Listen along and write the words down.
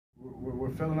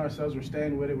we're feeling ourselves. We're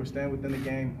staying with it. We're staying within the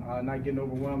game. Not getting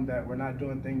overwhelmed that we're not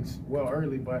doing things well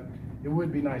early, but it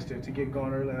would be nice to get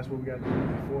going early. That's what we got to do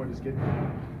moving forward, is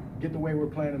get the way we're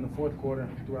playing in the fourth quarter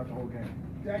throughout the whole game.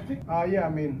 Yeah, I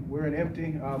mean, we're in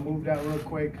empty. Moved out real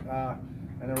quick,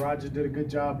 and then Rodgers did a good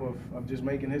job of just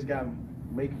making his guy,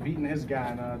 beating his guy.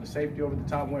 And the safety over the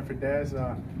top went for Dez.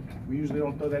 We usually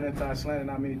don't throw that inside slant, and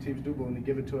not many teams do, but when they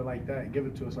give it to us like that,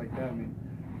 I mean,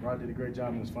 Rod did a great job,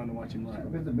 and it was fun to watch him run.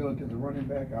 Visibility as a running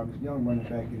back, I was a young running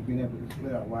back, and being able to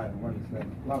split out wide and run the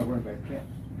slant. A lot of running backs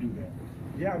can't do that.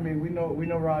 Yeah, I mean, we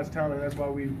know Rod's talent. That's why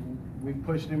we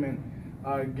pushed him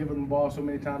and given him the ball so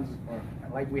many times, or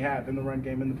like we have in the run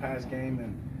game, in the pass game,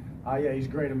 and yeah, he's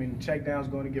great. I mean, check downs,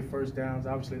 going to get first downs.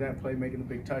 Obviously, that play making the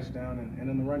big touchdown, and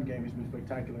in the run game, he's been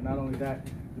spectacular. Not only that,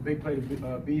 the big play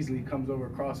to Beasley comes over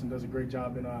across and does a great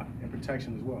job in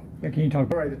protection as well. Yeah, can you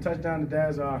talk? All right, the touchdown to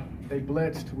Dez, they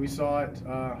blitzed. We saw it,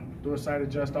 threw a side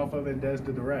adjust off of it, and Dez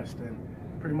did the rest. And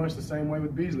pretty much the same way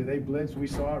with Beasley. They blitzed. We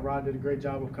saw it. Rod did a great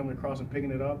job of coming across and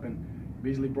picking it up, and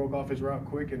Beasley broke off his route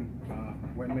quick and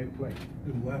went and made a play.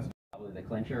 Was it a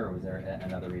clincher, or was there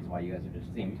another reason why you guys are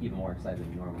just seem even more excited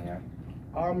than you normally are?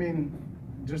 I mean,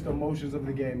 just the emotions of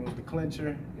the game. It was the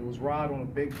clincher. It was Rod on a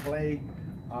big play,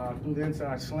 through the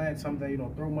inside slant, something you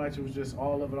don't throw much. It was just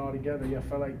all of it all together. Yeah,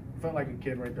 felt like a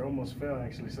kid right there. Almost fell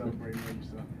actually celebrating him.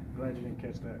 So glad you didn't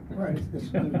catch that. Right. There's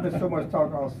been so much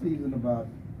talk all season about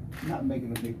not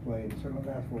making a big play. It certainly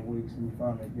last 4 weeks, and we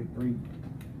finally get 3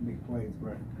 big plays.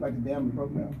 Right. Like the damn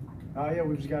broke now. Yeah,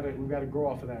 we've got to grow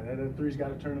off of that. That 3's got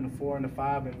to turn into 4 and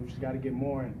 5, and we've just got to get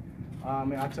more. And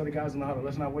I tell the guys in the huddle,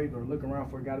 let's not wait or look around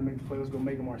for a guy to make the play. Let's go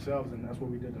make them ourselves, and that's what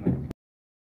we did tonight.